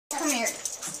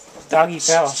Doggy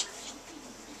fell.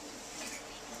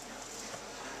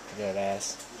 Good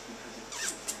ass.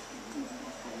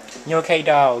 You okay,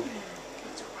 dog?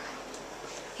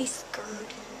 He's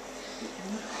scared.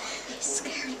 He's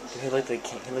scared. He looked at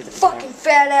the fucking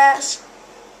fat ass.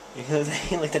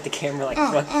 He looked at the camera like,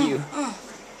 fuck you.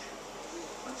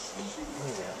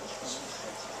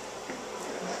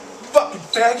 Fucking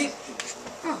faggot.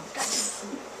 That's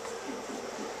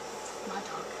my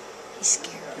dog. He's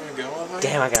scared.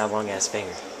 Damn, I got a long ass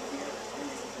finger.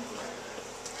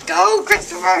 Go,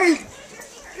 Christopher!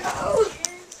 Go!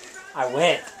 I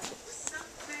went.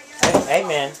 Hey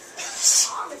man.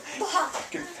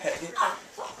 Fucking faggot.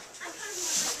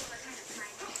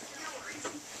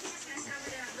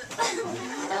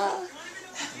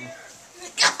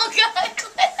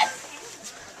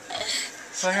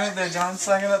 Suck it up there, John.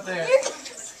 Suck it up there.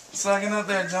 Suck it up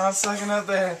there, John. Suck it up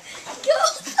there. Go!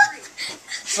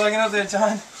 Suck it up there,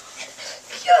 John.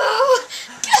 Go!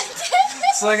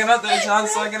 Suck it up there, John.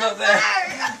 Suck it up there.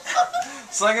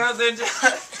 Suck it up there, John.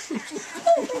 Suck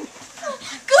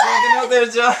it up there,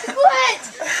 John. What?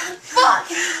 Fuck!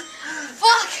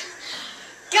 Fuck!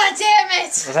 God damn it!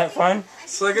 Was that fun?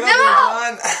 Suck it up there,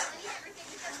 John.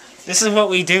 This is what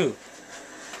we do.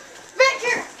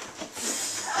 Victor!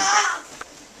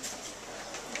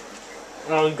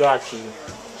 Oh, we got you.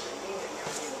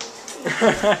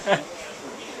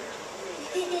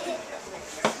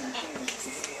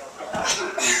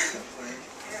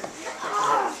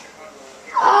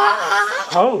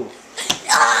 Oh.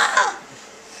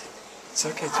 It's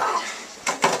okay, John.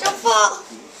 Don't fall!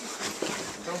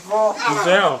 Don't fall. You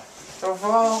fell. Don't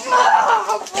fall.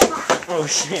 Oh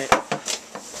shit.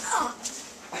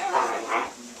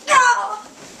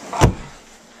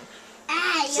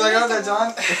 Suck it up there,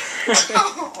 John.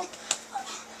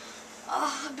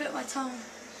 Oh, I bit my tongue.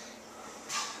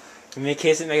 Can you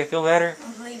kiss it, make it feel better?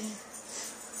 I'm bleeding.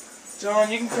 John,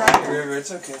 you can cry in the river.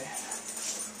 It's okay.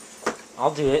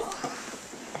 I'll do it.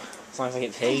 As long as I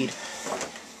get paid.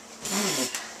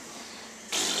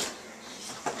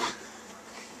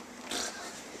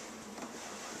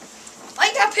 Why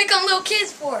you gotta pick on little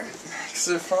kids for? Because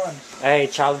they're fun. Hey,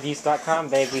 childabuse.com,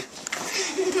 baby.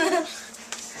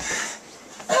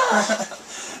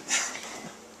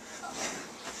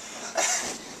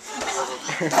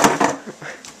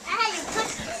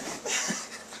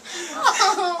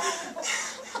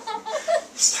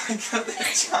 Suck it up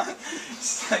there, John.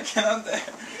 Suck it up there.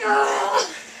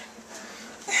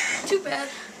 Too bad.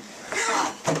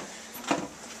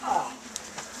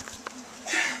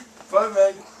 Bye,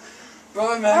 Meg.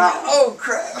 Bye, Meg. Oh,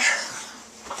 crap.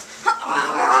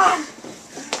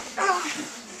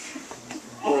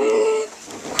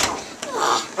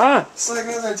 Suck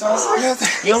it up there, John. Suck it up there.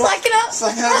 You almost, Suck it up.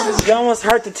 Suck it up there. you almost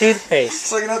hurt the toothpaste.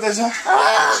 Suck it up there, John.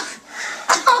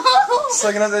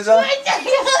 Suck it up there, John.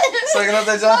 Suck it up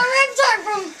there, John. My ribs are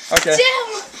from Okay. Jim.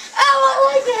 Oh,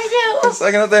 what did I do?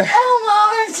 Suck it up there. Oh,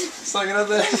 my arms. Suck it up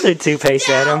there. Threw toothpaste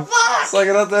at him. Fuck. Suck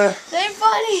it up there. That ain't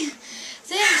funny.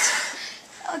 Thanks.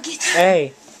 I'll get you.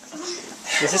 Hey.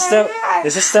 Does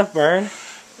this stuff burn?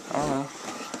 I don't know.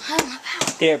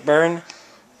 Did it burn?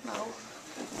 No.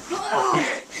 Oh.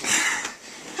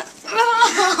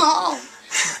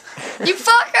 You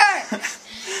fucker!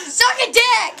 Suck a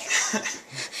dick!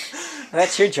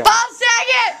 That's your job. Bob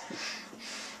Saget!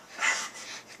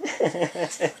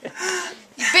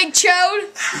 You big chode!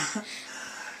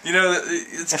 You know,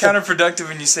 it's counterproductive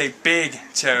when you say big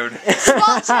chode.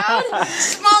 Small chode!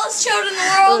 Smallest chode in the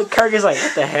world! Kirk is like,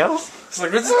 what the hell? It's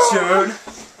like, what's a chode?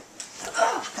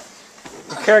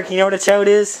 Kirk, you know what a chode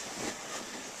is?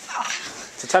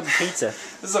 It's a type of pizza.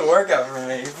 This is a workout for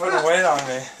me. You're putting weight on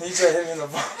me. You try to hit me in the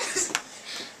balls.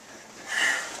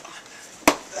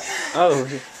 Oh.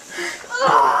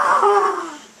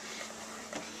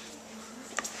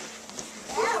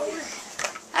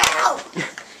 Ow!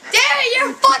 Damn it, your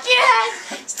fucking head!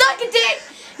 Suck a dick!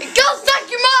 And go suck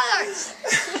your mother's!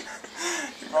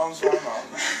 Your mom's my mom.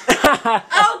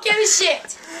 I don't give a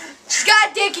shit! She's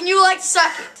got a dick and you like to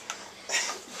suck it.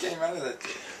 You came out of that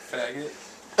dick, faggot.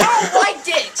 I don't like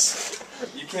dicks!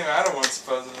 You came out of one,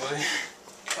 supposedly.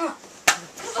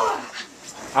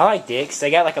 I like dicks.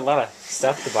 They got like a lot of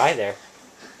stuff to buy there.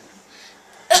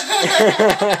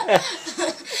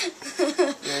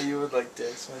 Yeah, you would like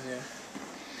dicks, wouldn't you?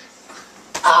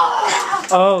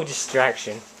 Oh,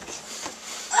 distraction.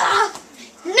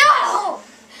 No!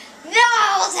 No,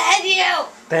 I will head you!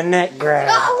 The neck grab.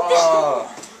 Oh.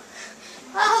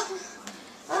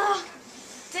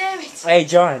 Damn it. Hey,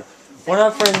 John. One of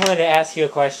our friends wanted to ask you a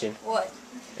question. What?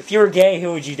 If you were gay,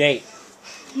 who would you date?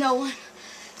 No one.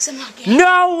 Because I'm not gay.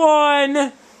 No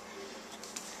one!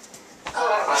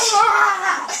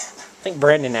 I think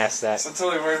Brandon asked that. I'm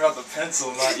totally worried about the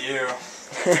pencil, not you.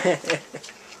 Where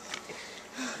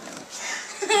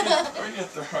are you gonna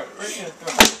throw it? Where are you gonna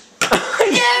throw it?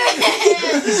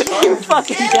 You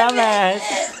fucking dumbass.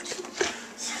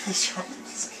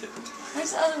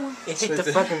 Where's the other one? It hit the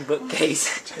fucking bookcase.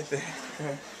 Right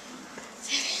there.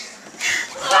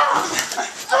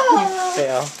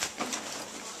 Fail.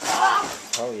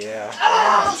 Oh yeah.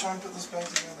 I'm trying to put this back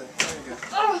together. There you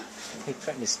go. He's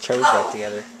putting his toes back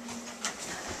together.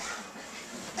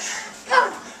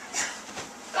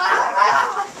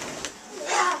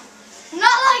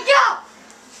 Not let go!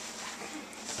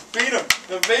 Beat him!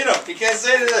 No, beat him! He can't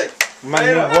say anything! My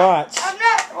new watch. I'm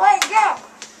not letting go!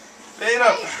 Beat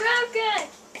him! It's broken!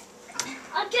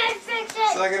 I can't fix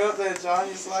it! Slack it up there, John.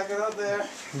 You slack it up there.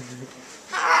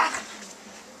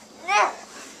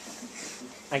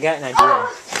 I got an idea.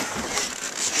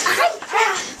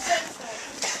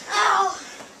 Ow!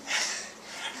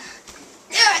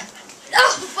 Damn it!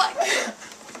 Oh, fuck!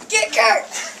 Get Kurt!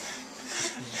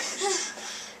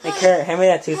 Hey Kurt, hand me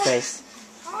that toothpaste.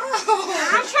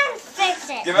 I'm trying to fix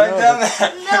it. Get back No, down there.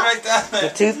 Get back down The there.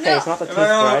 toothpaste, not the Get back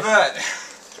on the toothbrush. bed.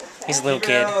 He's a little Get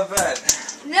kid. on the bed.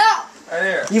 No! Right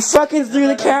here. You fucking threw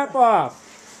the cap off.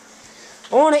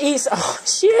 I want to eat. Oh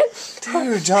shit!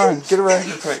 Dude, John, get a rag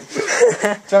real quick.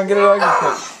 John, get a rag real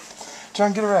quick.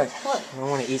 John, get a rag. What? I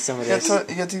want to eat some of You this. got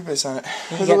toothpaste on it.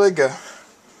 Where's got- the lid go?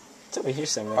 It's over here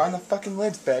somewhere. Find the fucking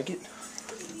lids, faggot.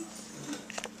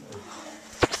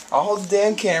 I'll hold the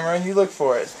damn camera and you look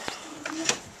for it.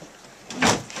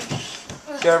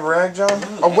 Got a rag, John?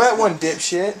 A wet one,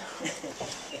 dipshit.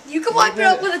 You can wipe it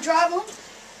up with a dry one.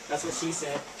 That's what she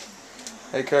said.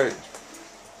 Hey, Kurt.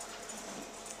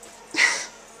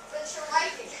 But you're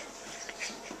wiping it.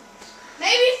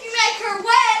 Maybe if you make her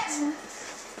wet.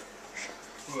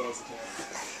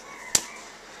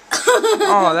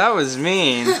 Oh, that was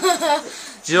mean.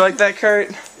 Did you like that,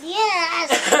 Kurt?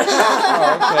 Yes. Oh,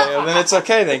 okay. Well, then it's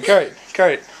okay then. Kurt.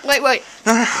 Wait.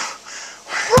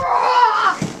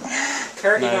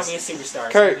 Kurt, you're Nice. gonna be a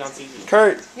superstar. Kurt. So on TV.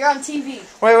 Kurt. You're on TV.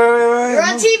 Wait. You're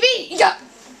on TV. Yeah.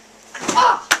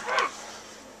 Oh.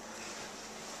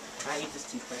 I eat this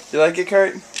toothpaste. You like it,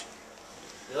 Kurt?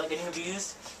 You like getting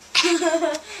abused? I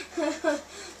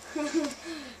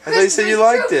thought you said you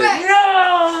liked it. No!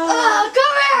 Oh,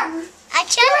 come here. I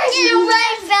tried to get away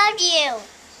from you.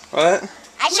 What?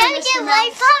 I tried to get away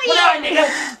from What you. on, nigga?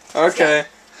 Okay.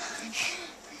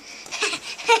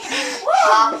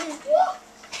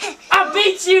 I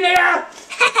beat you, nigga!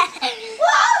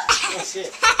 Oh shit.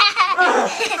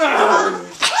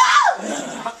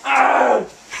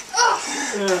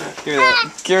 Give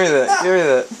me that. Give me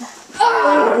that.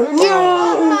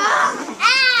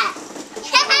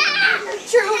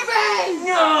 True face.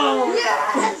 No!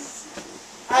 Yes.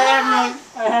 I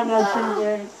have no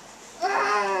toothpaste.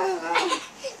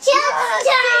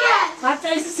 My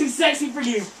face is too sexy for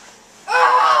you.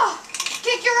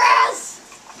 Kick your ass.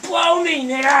 Blow me,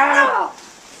 nigga!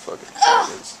 Fucking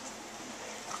bitch.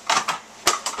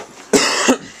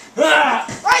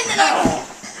 Right in the nose.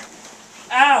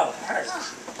 Ow! Hurt.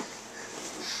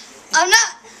 I'm not.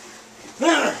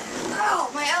 Ow,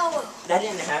 my elbow. That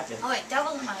didn't happen. Oh wait, that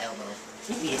wasn't my elbow.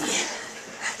 You idiot.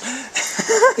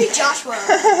 Be Joshua.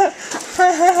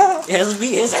 Yeah, let's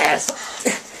beat his ass.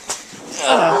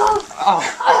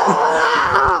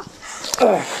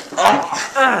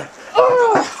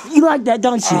 You like that,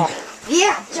 don't you?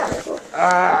 Yeah.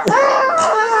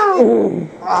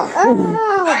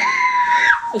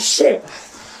 Oh, shit.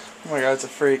 Oh my god, it's a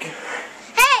freak.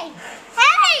 Hey!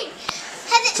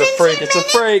 Has it It's a freak. It's a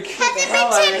freak. Has it been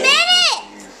 2 minutes?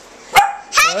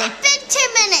 Has it been 2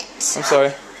 minutes? I'm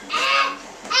sorry.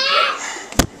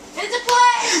 It's a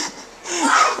play.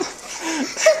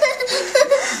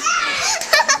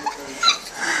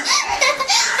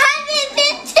 Has it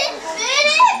been 2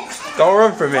 minutes? Don't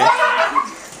run from me.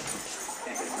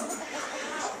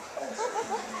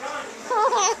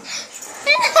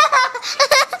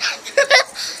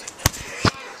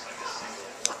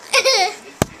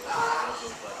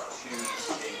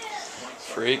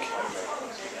 Freak.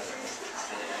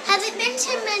 Has it been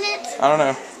 2 minutes? I don't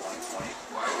know.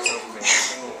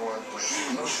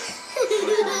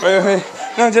 Wait.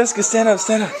 No, Jessica, stand up.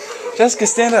 Jessica,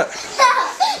 stand up.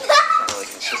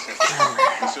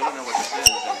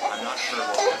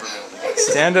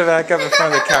 Stand up back up in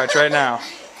front of the couch right now.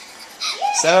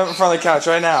 Stand up in front of the couch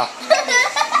right now.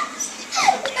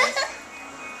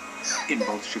 In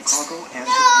both Chicago and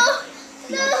Japan,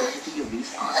 the identity of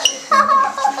these parts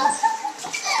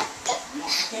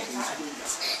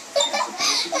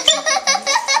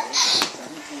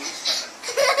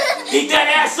Eat that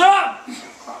ass up!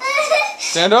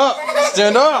 Stand up!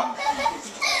 Stand up!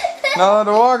 Not allowed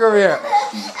to walk over here.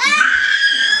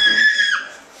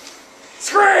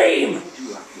 Scream!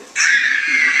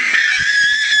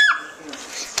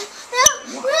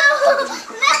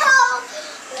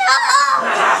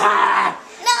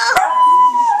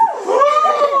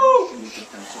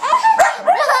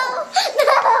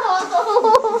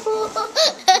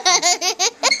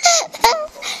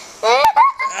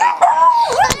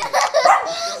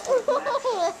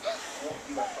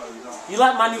 You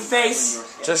like my new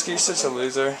face? Jessica, you're such a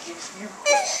loser.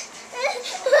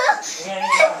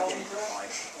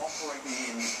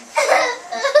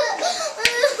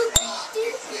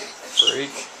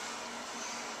 Freak.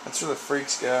 That's where the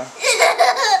freaks go.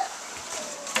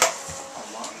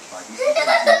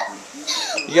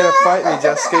 You gotta fight me,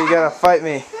 Jessica. You gotta fight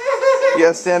me. You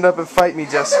gotta stand up and fight me,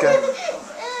 Jessica.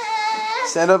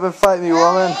 Stand up and fight me,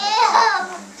 woman.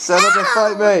 Stand up and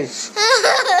fight me.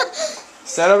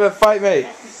 Stand up and fight me.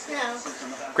 No.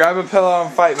 Grab a pillow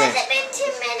and fight me. Has it been 2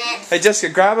 minutes? Hey,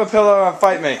 Jessica, grab a pillow and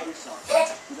fight me.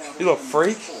 You little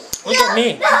freak. Look at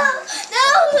me.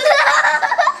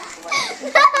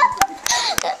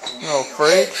 You little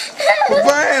freak.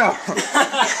 Bam!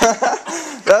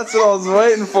 That's what I was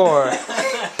waiting for.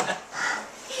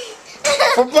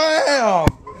 Bam!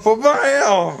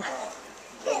 Bam!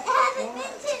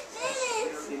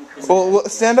 Well,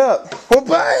 stand up.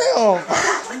 Bam!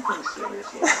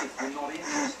 If you're not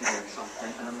interested in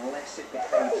something, and unless it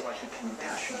behaves like a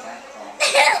compassion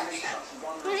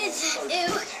What is it? Ew.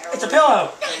 It's a pillow.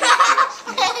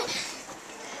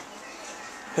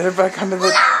 Hit her back under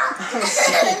the...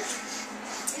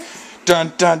 Dun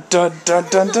dun dun dun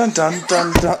dun dun dun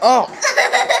dun dun. Oh!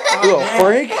 You little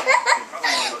freak. No,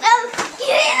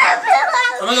 you need a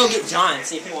pillow. I'm gonna go get John and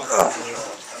see if he wants to do this.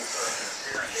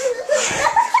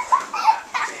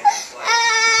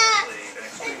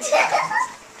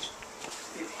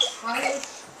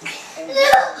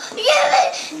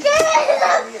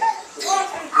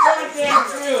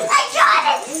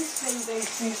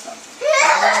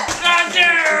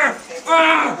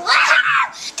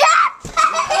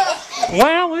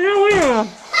 Well.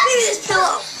 Give me this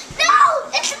pillow. No,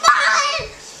 it's mine.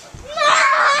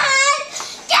 Mine.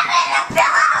 Give me the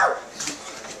pillow.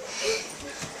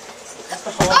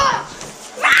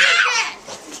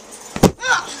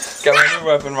 Got my new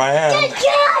weapon in my hand. Good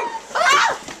God.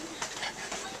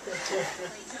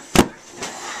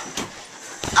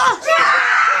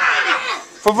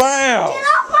 Bam! Get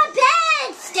off my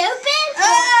bed, stupid.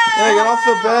 Yeah, get off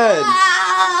the bed.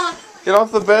 Get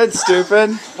off the bed,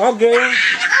 stupid. Okay.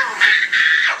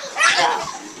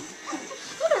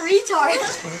 What a retard.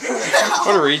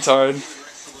 What a retard.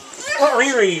 What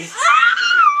Reres?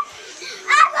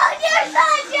 I'm on your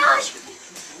side, Josh.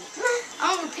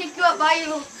 I'm gonna pick you up by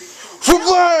you.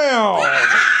 Bam!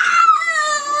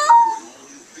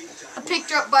 I picked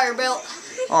her up by her belt.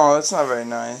 Oh, that's not very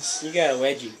nice. You got a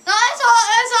wedgie. No, that's all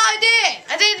I did.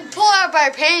 I didn't pull her out by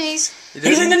her panties. You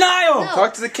He's in didn't? denial. No.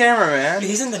 Talk to the camera, man.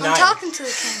 He's in I'm denial. talking to the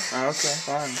camera. Oh, okay,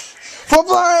 fine. Bam!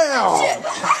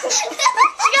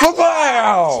 Bam!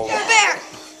 Bear.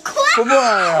 Bam!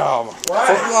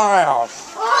 Bam!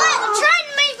 I'm trying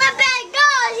to make my bed go.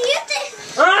 You think?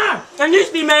 Ah! That needs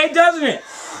to be made, doesn't it?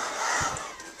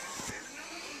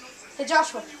 Hey,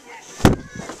 Joshua.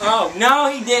 Oh, no,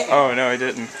 he didn't. Oh, no, I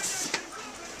didn't.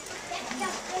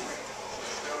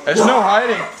 There's no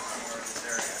hiding.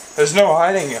 There's no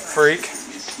hiding, you freak.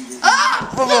 Ah!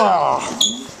 Blah!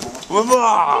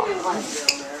 Blah!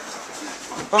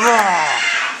 Blah!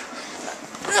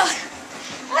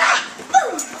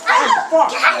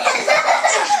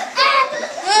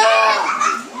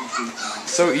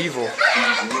 So evil.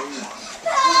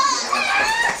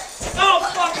 Oh,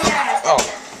 fuck that! Oh.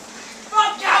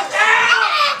 Fuck out there!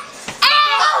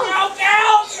 Fuck out there!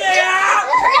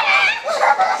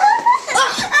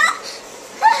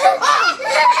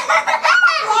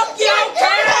 Fuck you,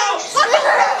 cow!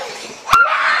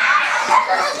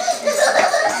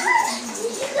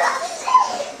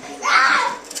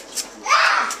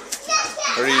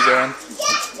 What are you doing?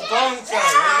 Bone throw,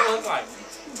 what do you look like?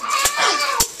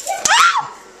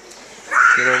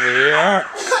 Get over here.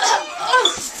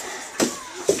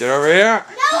 Get over here.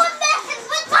 No one messes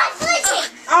with my sleeping.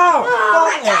 Oh,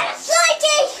 I fuck got that! a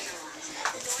sleeping.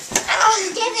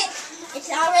 Give it. It's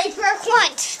already broke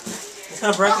once. It's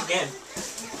gonna break again.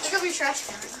 Pick up your trash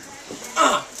can.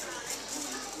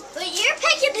 But you're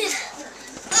picking it.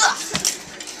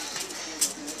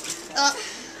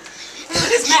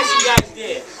 This match you guys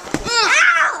did.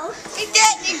 Ow! Take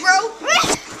that, Negro.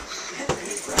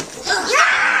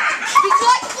 He's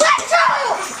like Fletcher.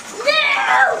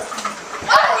 No!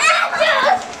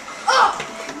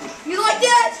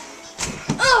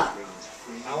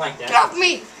 like that. Get off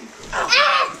me!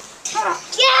 God!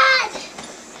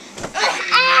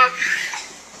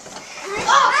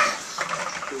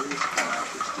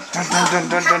 Dun dun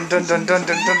dun dun dun dun dun dun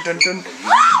dun dun dun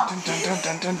dun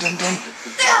dun dun dun dun.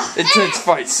 Intense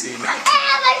fight scene. Look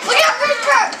out,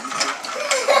 Christopher!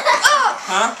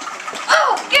 Huh?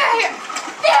 Oh, get out of here!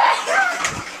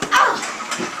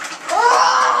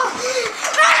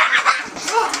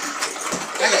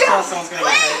 I can tell someone's gonna get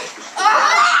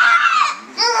hurt.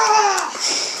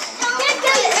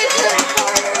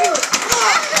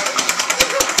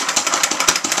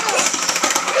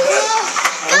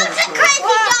 Go to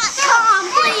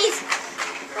crazy.com, please.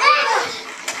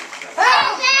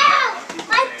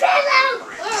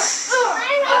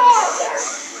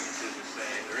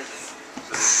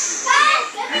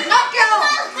 My pillow.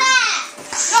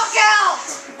 Knockout!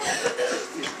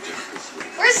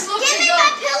 Where's this little Give kid me going?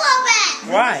 my pillow back.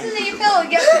 Why? This is your pillow.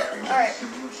 Get it. Alright.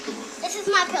 This is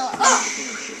my pillow.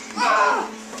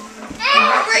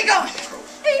 Where are you going?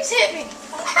 He's hit me.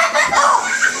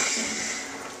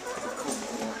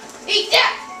 Eat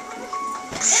that!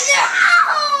 In there!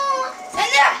 In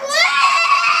there!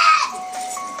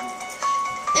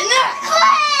 In there!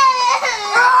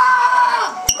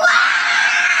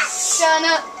 Shut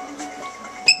up.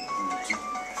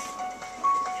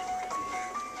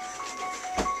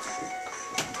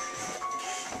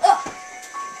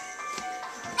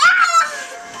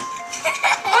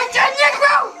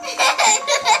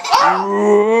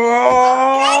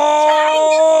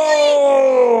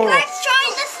 Kurt's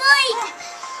trying to sleep.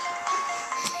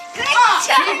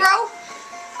 Bro.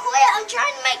 Quit, I'm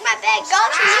trying to make my bed. Go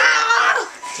to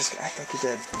Just act like you're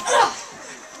dead.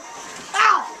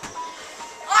 Ow!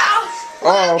 Ow!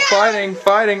 Oh, fighting,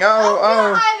 fighting. Oh,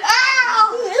 oh. Ow!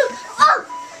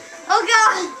 Oh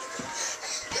God!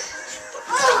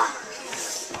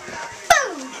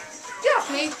 Boom. Get off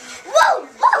me! Whoa, whoa,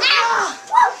 whoa,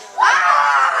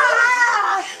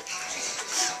 Ah!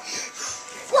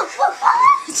 whoa, whoa,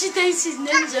 whoa. She thinks she's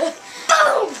ninja.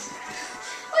 Boom.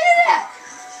 Look at that!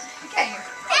 Get here.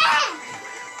 Bam.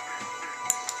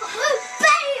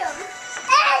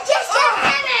 Just a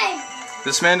minute.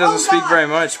 This man doesn't speak very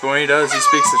much, but when he does, he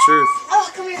speaks the truth. Oh,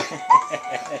 come here.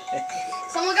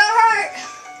 Someone got hurt.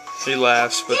 He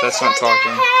laughs, but that's not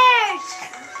talking.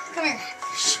 Come here.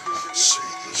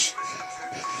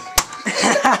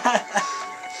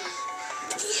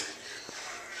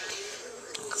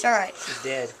 It's alright. He's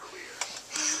dead.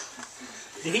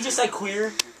 Did he just say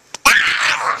queer?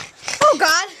 Oh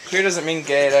God! Queer doesn't mean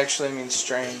gay, it actually means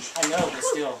strange. I know, but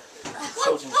still.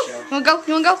 Children's show. You wanna go?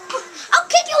 You wanna go? I'll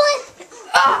kick you in.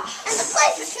 And the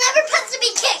place is never supposed to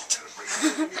be kicked.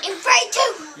 I'm afraid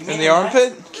too. In the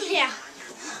armpit? Yeah.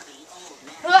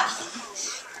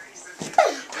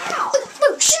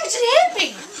 She hit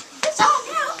me! It's all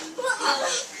now.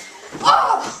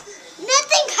 Oh!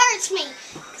 Nothing hurts me.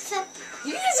 Except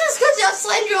You just got to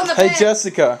slammed you on the Hey, bed.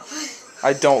 Jessica.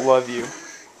 I don't love you.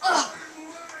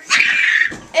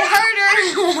 It hurt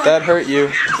her. That hurt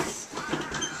you.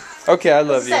 Okay, I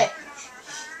love you. Say,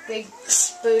 big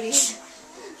booty.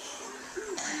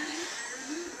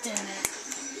 Damn it.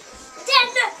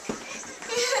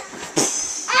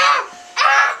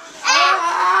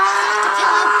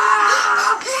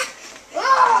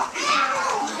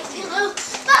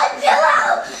 My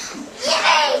pillow!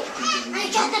 Yay! I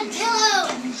got the pillow!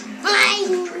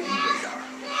 Mine!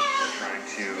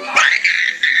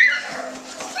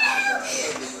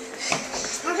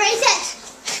 Erase it!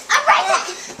 Erase it!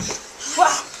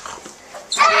 Wow.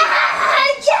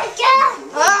 Jessica!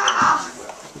 Ah!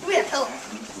 Give me a pillow.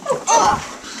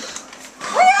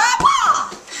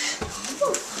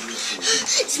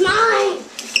 It's mine!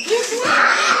 It's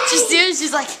mine! She's doing.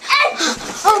 She's like,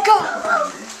 oh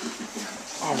God.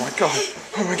 Oh my god.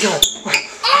 Oh my god.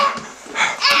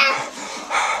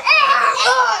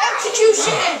 Oh,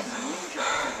 execution.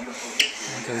 Oh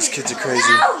my god, these kids are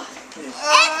crazy.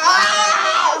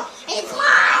 It's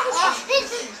mine!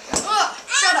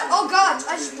 Shut up. Oh God,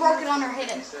 I just broke it on her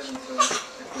head.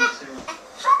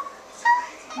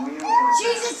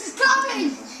 Jesus is coming.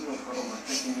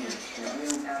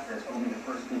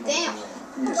 Damn.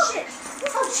 Shit.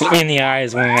 Look me in the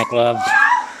eyes when we make love.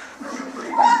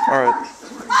 Alright.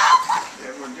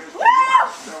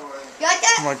 You like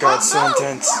that? Oh my god, so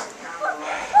intense.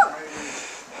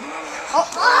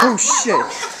 Oh shit.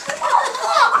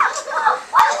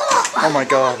 Oh my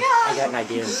god. I got an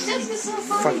idea.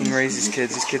 Fucking raise these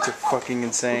kids. These kids are fucking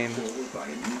insane.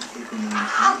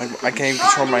 I can't even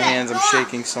control my hands. I'm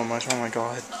shaking so much. Oh my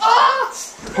god.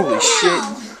 Holy shit.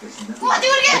 Come on, do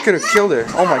it That again. could have killed her.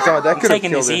 Oh my god, that I'm could have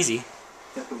taking killed this her. easy.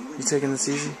 You taking this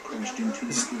easy? You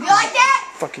like that?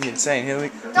 fucking insane. Here, you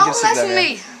Don't can sit mess down with here.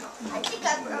 me. I think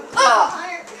I broke my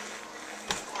heart.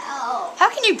 Ow. How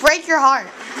can you break your heart?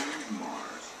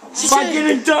 By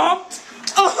getting dumped?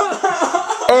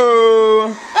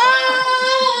 Oh.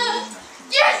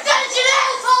 You're such an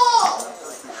asshole!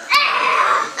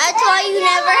 That's why you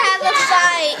never have a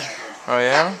fight Oh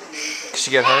yeah? Cause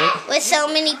you get hurt? with so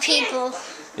many people.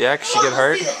 Yeah, cause you get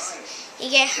hurt? You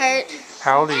get hurt.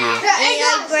 How old are you? And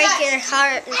I break your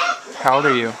heart. How old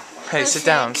are you? Hey, sit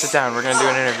down, sit down. We're gonna do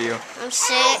an interview. I'm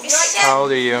 6. How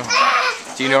old are you?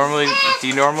 Do you normally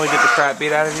get the crap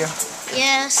beat out of you?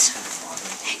 Yes.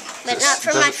 But not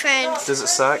from my friends. Does it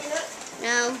suck?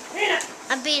 No.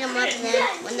 I beat them up then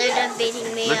when they're done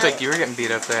beating me Looked up. like you were getting beat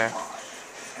up there.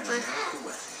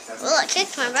 Well, I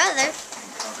kicked my brother.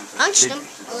 Punched him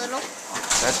a little.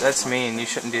 That's mean. You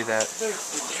shouldn't do that.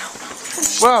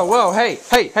 Whoa, hey.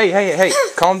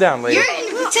 Calm down, lady. You're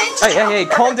in detention. Hey,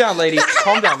 calm down, lady.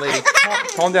 Calm down, lady.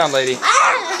 Calm down, lady.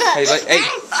 Hey,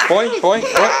 boy, what?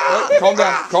 Calm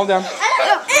down. Calm down.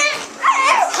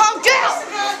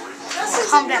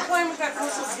 Calm down.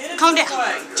 Calm down.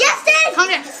 Justin! Calm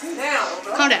down.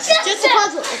 Calm down. It's just a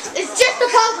puzzle. It's just a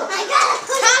puzzle. I gotta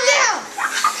put Calm down.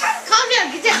 Calm down.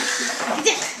 Get down.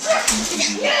 Get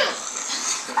down.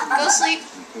 Go sleep.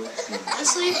 Go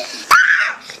sleep.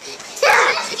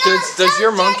 Does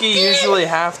your monkey usually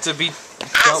have to be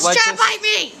dealt like Try to this? bite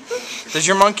me. Does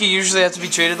your monkey usually have to be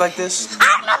treated like this?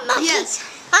 I'm a monkey. Yes.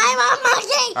 I'm a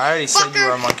monkey. I already said you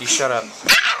were a monkey. Shut up.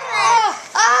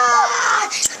 Ah.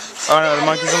 Oh no, the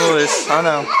monkey's on the loose. Oh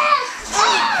no.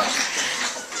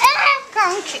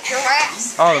 Come kick your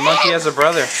ass. Oh, the monkey has a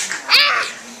brother.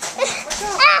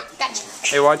 Gotcha.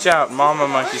 Hey, watch out. Mama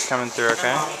monkey's coming through,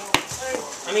 okay?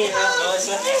 I mean,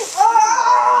 Melissa.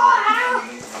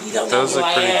 You don't know Those who look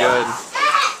I pretty am. good.